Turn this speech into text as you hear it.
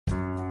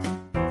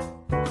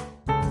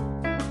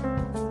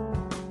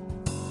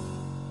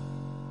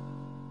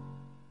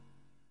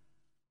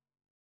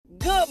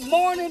Good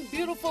morning,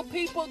 beautiful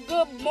people.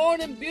 Good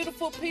morning,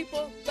 beautiful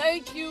people.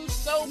 Thank you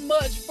so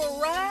much for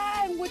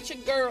riding with your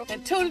girl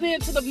and tuning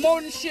in to the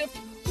morning shift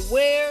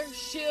where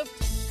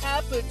shift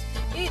happens.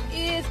 It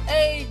is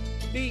a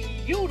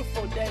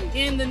beautiful day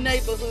in the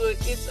neighborhood.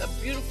 It's a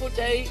beautiful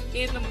day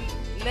in the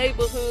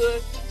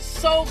neighborhood.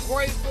 So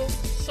grateful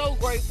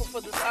for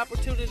this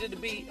opportunity to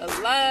be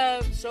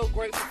alive. So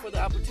grateful for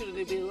the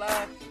opportunity to be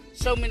alive.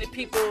 So many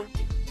people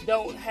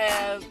don't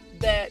have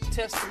that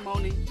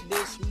testimony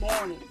this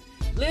morning.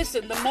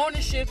 Listen, the morning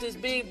shift is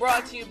being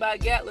brought to you by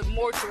Gatlin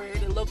Mortuary.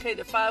 They're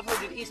located at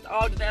 500 East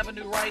Alden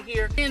Avenue right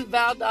here in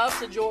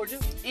Valdosta, Georgia.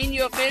 In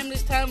your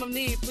family's time of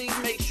need, please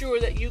make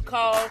sure that you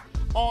call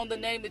on the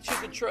name that you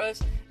can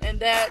trust, and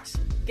that's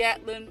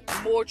Gatlin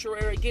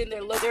Mortuary. Again,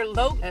 they're located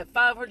at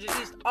 500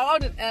 East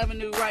Alden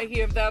Avenue right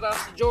here in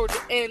Valdosta, Georgia,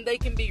 and they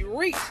can be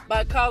reached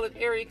by calling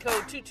area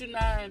code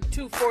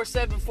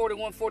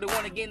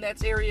 229-247-4141. Again,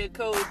 that's area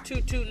code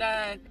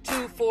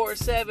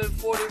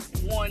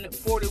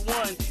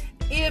 229-247-4141.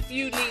 If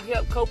you need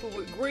help coping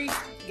with grief,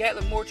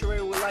 Gatlin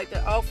Mortuary would like to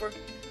offer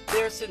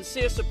their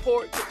sincere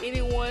support to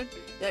anyone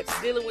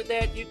that's dealing with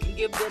that. You can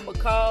give them a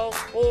call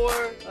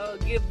or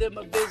give them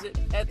a visit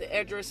at the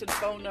address and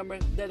phone number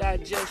that I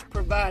just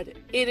provided.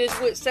 It is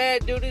with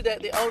sad duty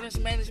that the owners,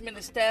 management,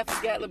 and staff of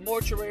Gatlin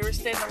Mortuary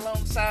stand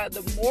alongside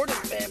the Morton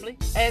family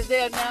as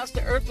they announce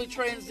the earthly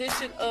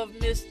transition of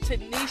Miss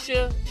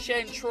Tanisha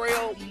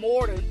Chantrell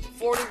Morton,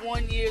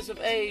 41 years of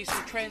age,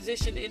 who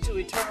transitioned into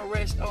eternal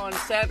rest on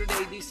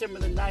Saturday, December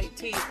the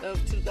 19th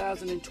of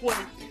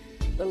 2020.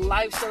 The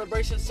life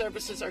celebration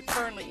services are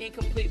currently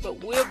incomplete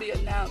but will be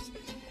announced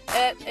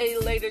at a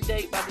later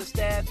date by the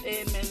staff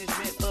and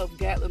management of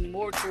Gatlin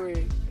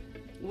Mortuary.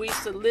 We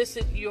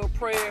solicit your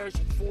prayers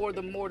for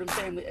the Morton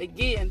family.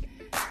 Again,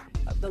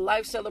 the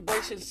life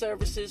celebration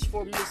services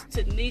for Miss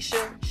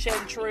Tanisha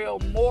Chantrell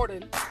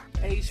Morton,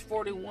 age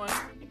 41,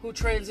 who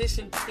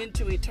transitioned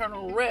into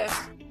eternal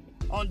rest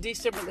on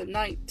December the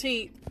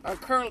 19th, are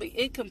currently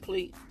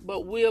incomplete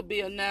but will be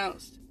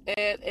announced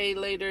at a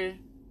later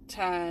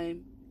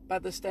time by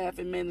the staff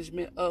and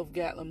management of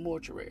Gatlin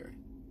Mortuary.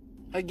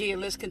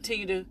 Again, let's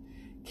continue to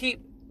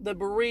keep the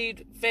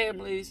bereaved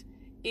families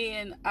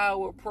in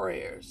our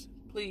prayers.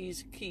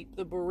 Please keep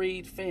the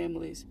bereaved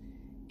families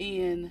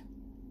in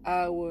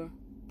our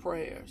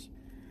prayers.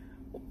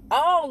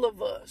 All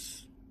of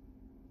us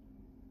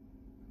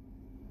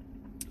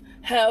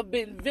have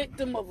been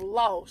victim of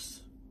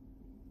loss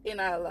in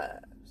our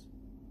lives.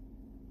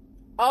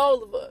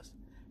 All of us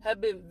have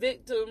been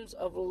victims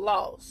of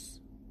loss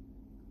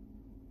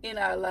in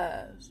our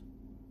lives.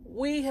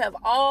 We have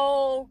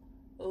all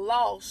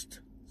lost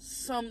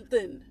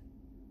something.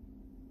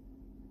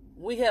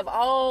 We have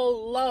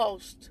all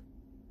lost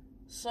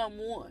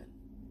someone.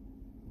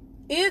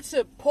 It's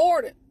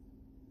important.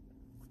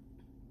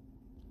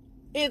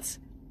 It's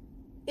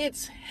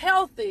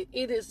healthy.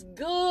 It is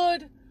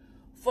good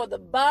for the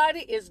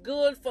body. It's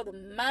good for the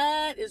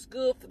mind. It's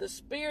good for the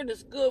spirit.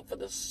 It's good for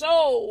the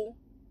soul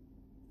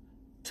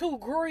to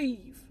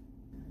grieve,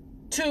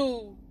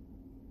 to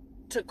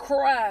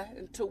cry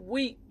and to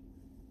weep,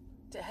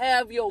 to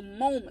have your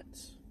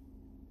moments.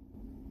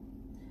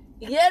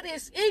 Yet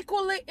it's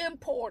equally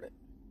important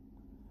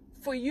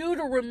for you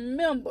to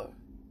remember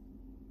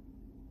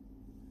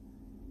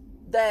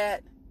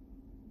that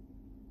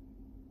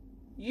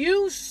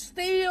you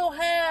still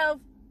have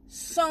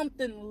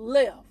something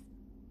left.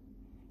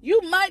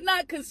 You might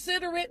not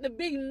consider it to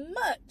be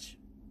much,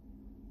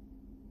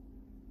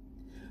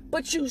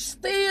 but you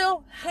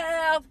still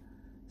have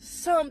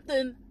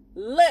something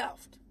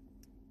left.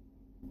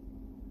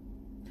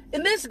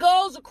 And this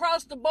goes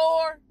across the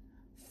board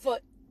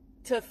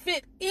to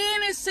fit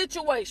any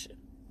situation.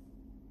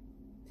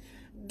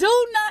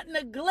 Do not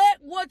neglect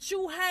what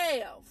you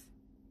have,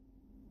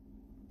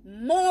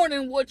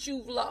 mourning what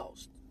you've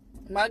lost.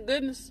 My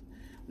goodness,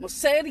 I'm going to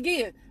say it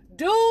again.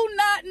 Do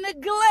not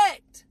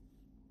neglect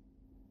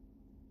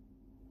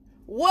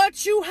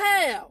what you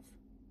have,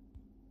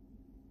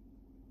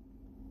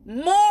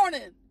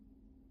 mourning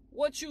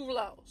what you've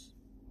lost.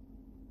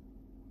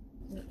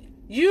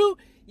 You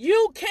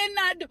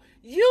cannot do.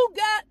 You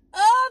got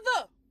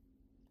other.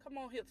 Come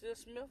on here,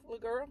 this Smith, little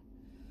girl.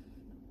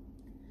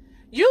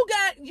 You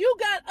got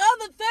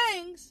other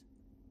things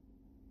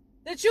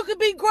that you can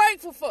be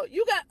grateful for.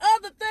 You got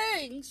other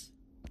things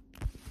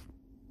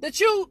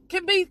that you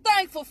can be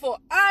thankful for.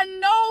 I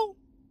know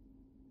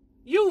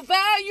you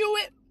value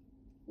it.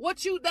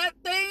 That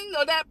thing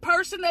or that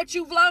person that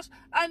you've lost.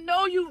 I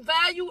know you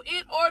value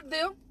it or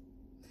them.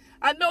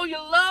 I know you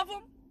love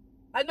them.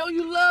 I know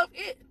you love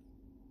it.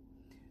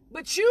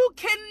 But you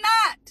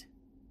cannot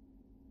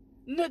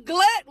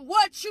neglect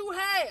what you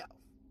have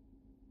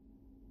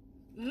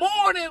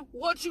more than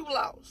what you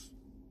lost.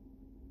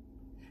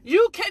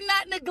 You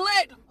cannot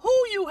neglect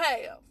who you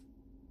have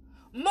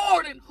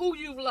more than who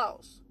you've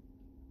lost.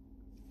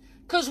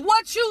 Because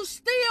what you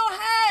still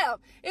have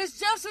is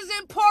just as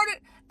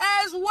important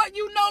as what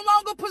you no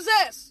longer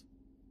possess.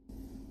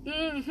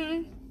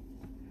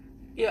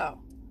 Yeah.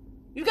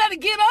 You got to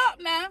get up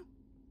now.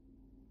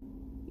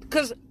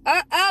 Because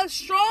I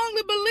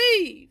strongly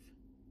believe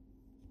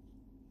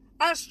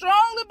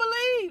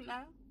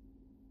now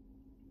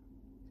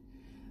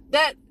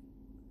that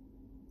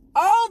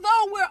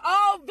although we're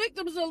all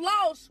victims of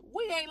loss,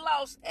 we ain't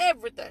lost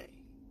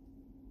everything.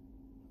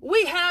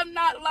 We have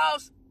not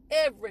lost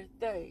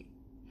everything.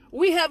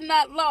 We have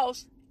not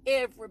lost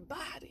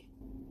everybody.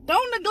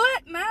 Don't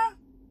neglect now.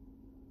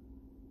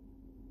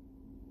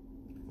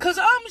 Because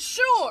I'm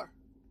sure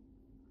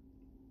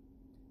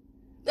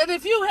that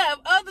if you have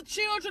other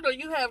children, or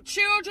you have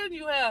children,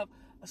 you have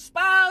a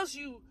spouse,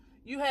 you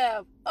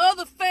have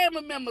other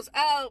family members,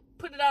 I'll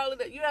put it all in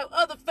that. You have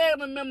other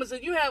family members,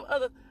 and you have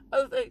other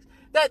things,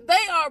 that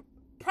they are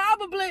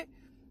probably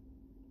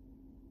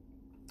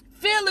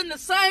feeling the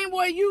same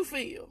way you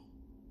feel.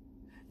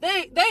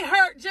 They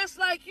hurt just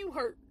like you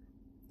hurt.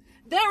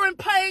 They're in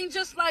pain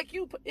just like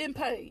you in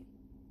pain.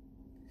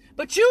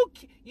 But you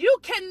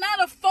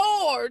cannot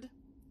afford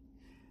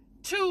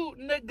to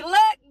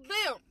neglect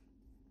them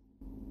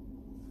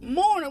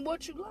mourning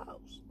what you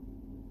lost.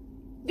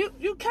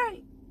 You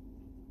can't.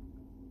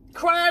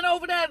 Crying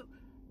over that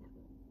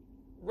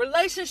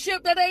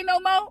relationship that ain't no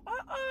more.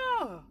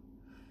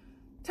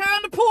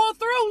 Time to pull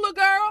through, little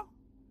girl.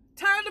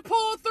 Time to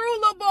pull through,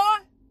 little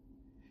boy.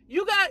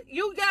 You got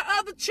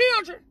other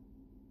children.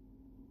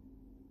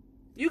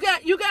 You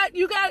got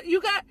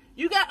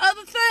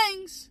other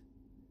things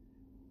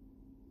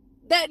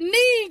that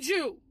need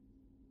you.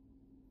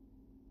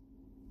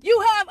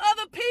 You have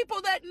other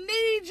people that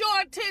need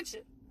your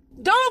attention.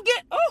 Don't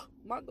get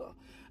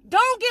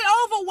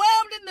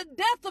overwhelmed in the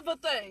death of a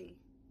thing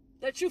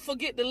that you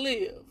forget to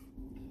live.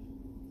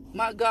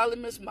 My golly,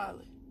 Miss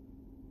Molly.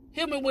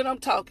 Hear me when I'm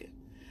talking.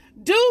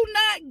 Do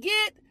not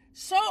get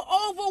so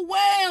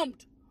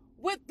overwhelmed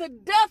with the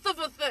death of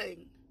a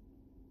thing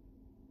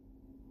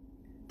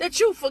that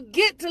you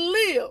forget to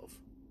live.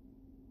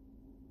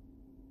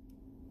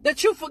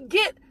 That you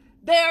forget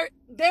there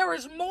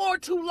is more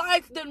to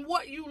life than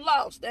what you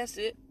lost. That's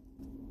it.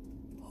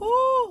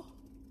 Whoo.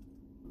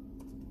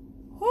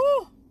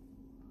 Whoo.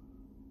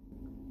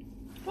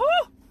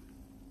 Whoo.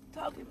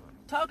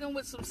 Talking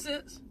with some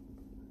sense.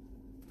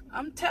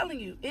 I'm telling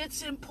you,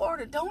 it's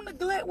important. Don't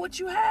neglect what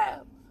you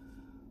have.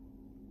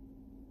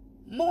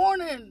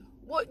 Mourning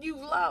what you've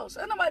lost.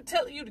 I'm not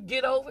telling you to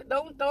get over it.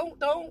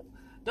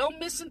 Don't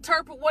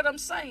misinterpret what I'm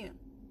saying.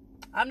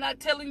 I'm not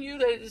telling you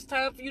that it's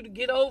time for you to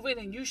get over it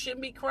and you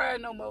shouldn't be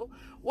crying no more.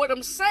 What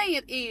I'm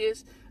saying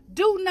is,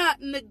 do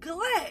not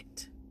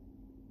neglect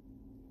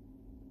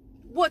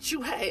what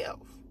you have.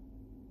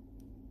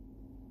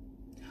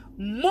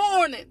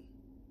 Mourning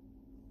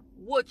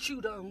what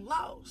you done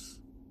lost.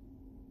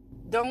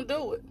 Don't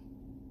do it.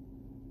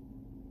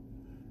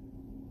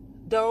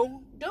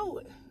 Don't do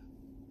it.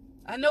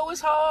 I know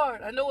it's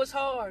hard.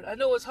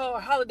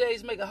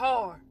 Holidays make it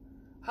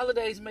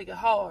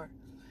hard.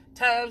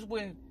 Times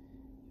when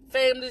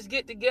families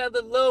get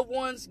together, loved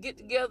ones get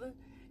together,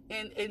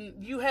 and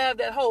you have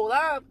that whole,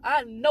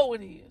 I know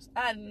it is.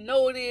 I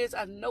know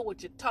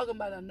what you're talking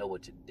about. I know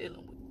what you're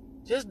dealing with.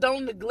 Just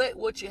don't neglect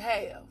what you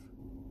have.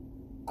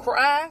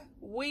 Cry,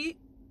 weep.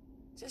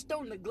 Just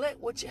don't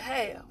neglect what you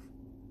have.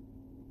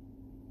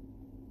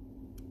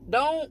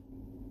 Don't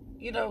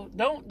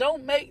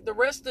make the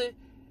rest of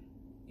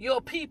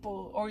your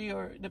people, or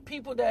the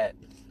people that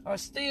are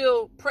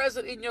still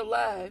present in your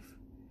life,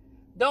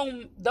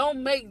 don't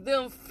make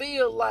them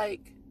feel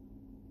like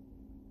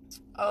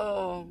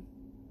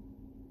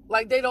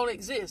they don't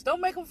exist.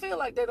 Don't make them feel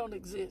like they don't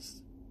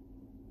exist.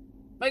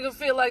 Make them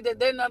feel like that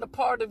they're not a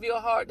part of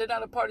your heart. They're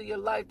not a part of your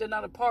life. They're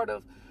not a part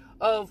of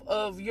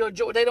your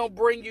joy. They don't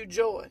bring you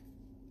joy.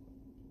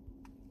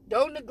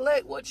 Don't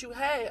neglect what you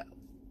have.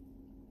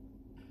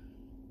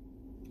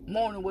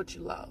 Mourning what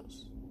you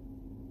lost.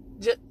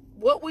 Just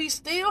what we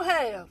still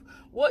have,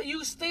 what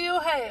you still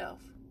have,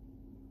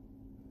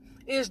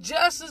 is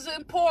just as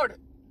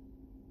important.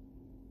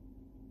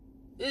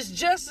 It's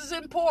just as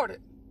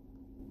important.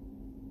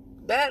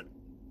 That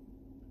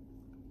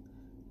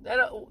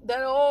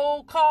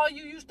old car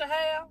you used to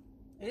have,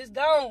 it's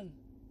gone.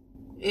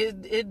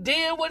 It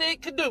did what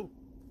it could do.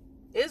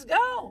 It's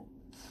gone.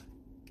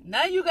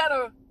 Now you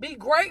gotta be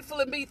grateful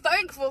and be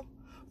thankful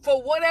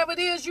for whatever it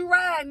is you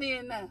riding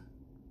in now.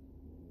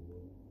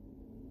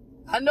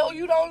 I know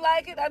you don't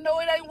like it. I know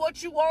it ain't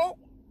what you want.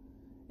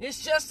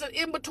 It's just an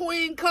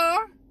in-between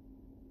car.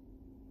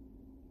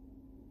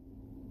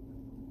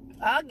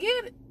 I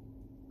get it.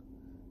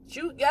 But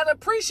you gotta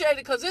appreciate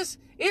it, because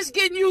it's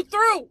getting you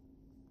through.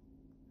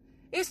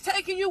 It's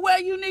taking you where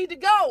you need to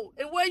go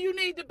and where you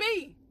need to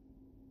be.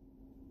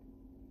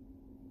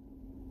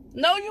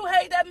 No, you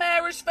hate that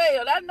marriage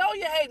failed. I know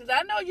you hated it.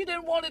 I know you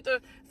didn't want it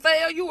to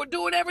fail. You were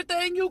doing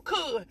everything you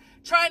could,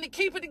 trying to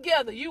keep it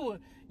together. You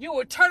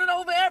were turning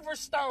over every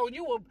stone.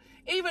 You were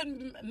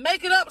even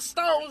making up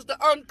stones to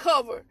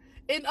uncover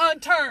and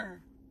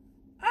unturn.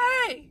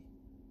 Hey,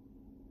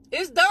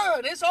 it's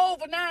done. It's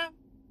over now.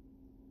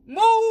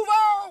 Move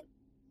on.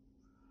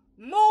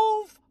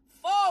 Move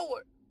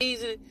forward.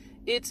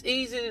 It's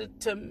easy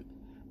to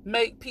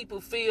make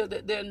people feel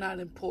that they're not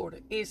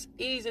important. It's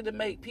easy to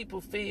make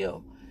people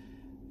feel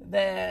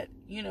that,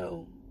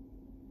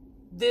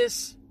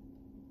 this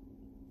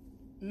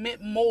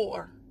meant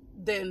more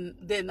than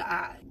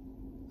I.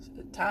 It's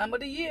the time of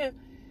the year.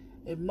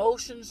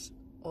 Emotions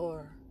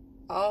are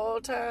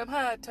all-time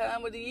high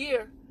time of the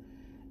year.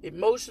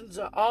 Emotions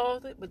are all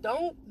that, but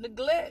don't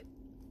neglect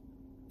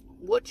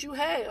what you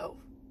have.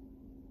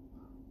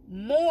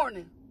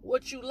 Mourning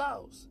what you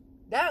lost.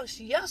 That was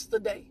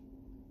yesterday.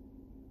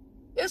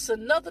 It's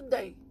another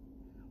day.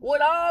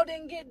 What all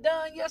didn't get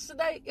done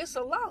yesterday, it's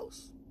a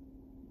loss.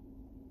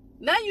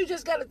 Now you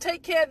just got to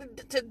take care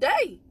of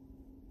today.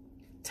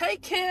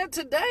 Take care of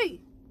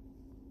today.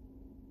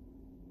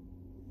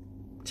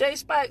 Jay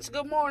Spikes,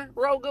 good morning.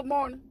 Ro, good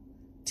morning.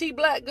 T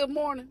Black, good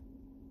morning.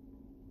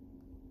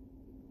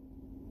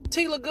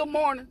 Tila, good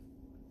morning.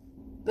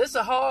 This is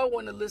a hard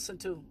one to listen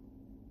to.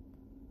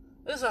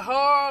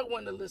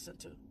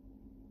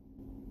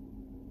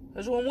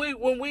 Because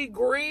when we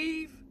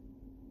grieve,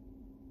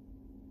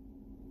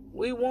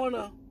 we want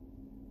to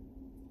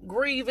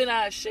grieve in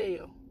our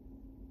shell.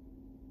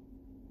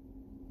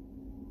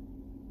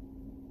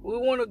 We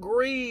want to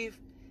grieve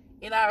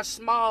in our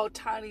small,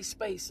 tiny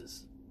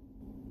spaces.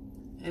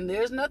 And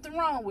there's nothing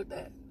wrong with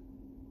that.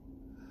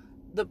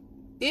 The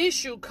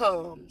issue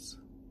comes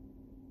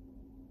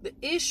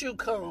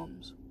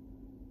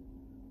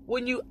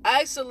when you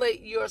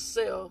isolate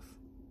yourself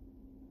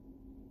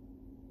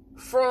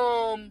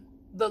from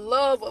the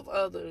love of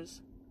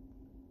others,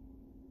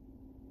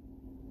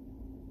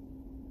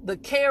 the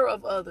care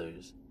of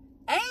others,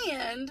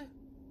 and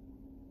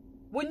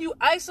when you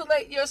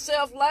isolate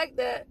yourself like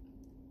that,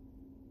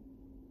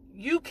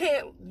 you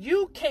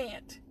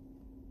can't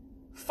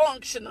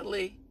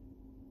functionally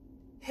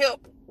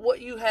help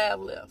what you have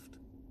left,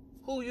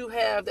 who you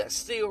have that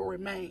still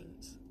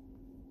remains.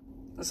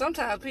 And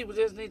sometimes people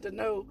just need to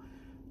know,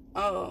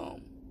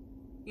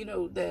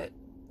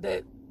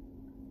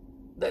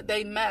 that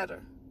they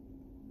matter.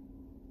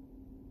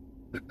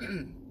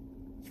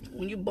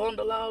 When you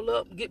bundle all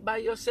up, get by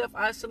yourself,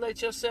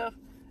 isolate yourself,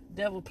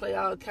 devil play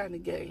all kind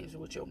of games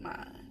with your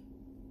mind.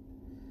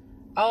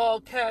 All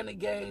kind of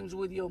games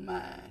with your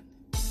mind.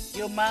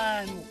 Your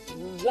mind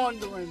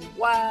wandering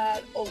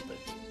wide open.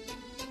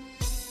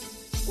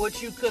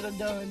 What you could have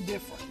done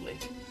differently.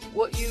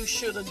 What you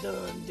should have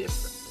done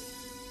differently.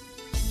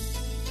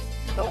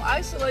 Don't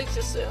isolate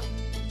yourself.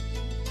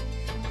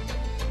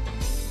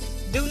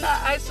 Do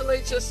not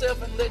isolate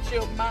yourself and let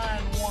your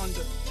mind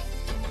wander.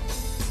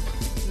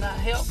 It's not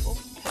helpful.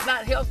 It's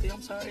not healthy.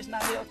 It's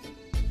not healthy.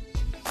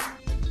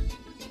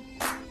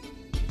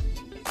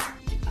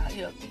 Not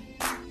healthy.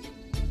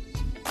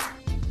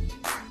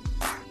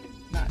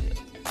 Not healthy.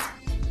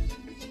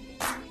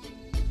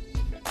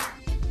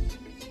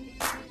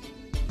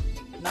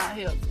 Not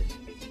healthy.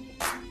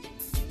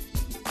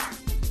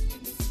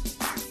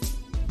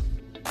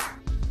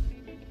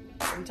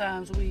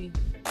 Sometimes we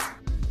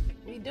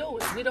do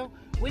it.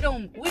 We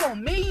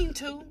don't mean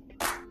to.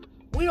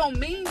 We don't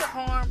mean to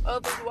harm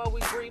others while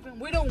we're grieving.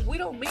 We don't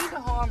mean to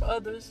harm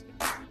others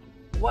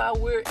while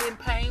we're in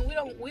pain.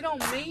 We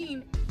don't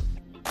mean.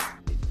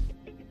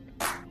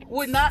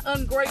 We're not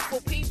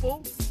ungrateful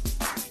people.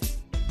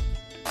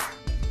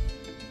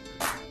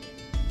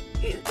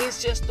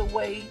 It's just the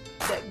way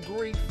that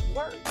grief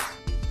works.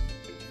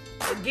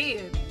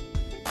 Again,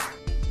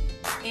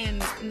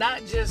 in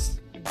not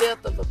just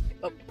death of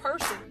a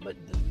person, but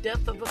the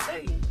death of a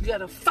thing. You got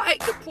to fight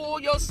to pull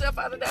yourself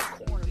out of that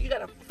corner. You got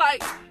to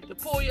fight to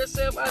pull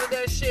yourself out of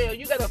that shell.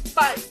 You got to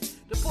fight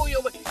to pull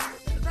your way.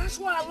 That's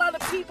why a lot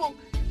of people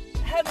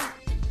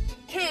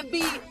can't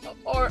be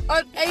or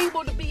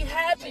unable to be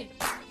happy.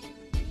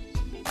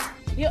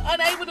 You're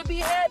unable to be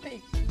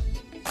happy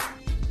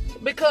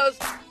because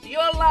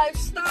your life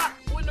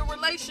stopped when the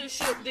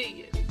relationship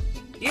did.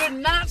 You're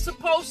not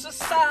supposed to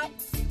stop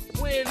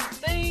when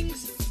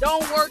things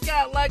don't work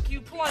out like you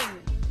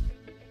planned.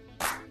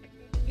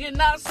 You're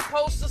not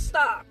supposed to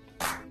stop.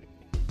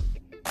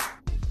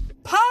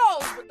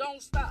 Pause, but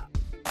don't stop.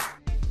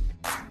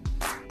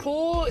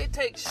 Pull, it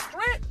takes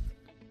strength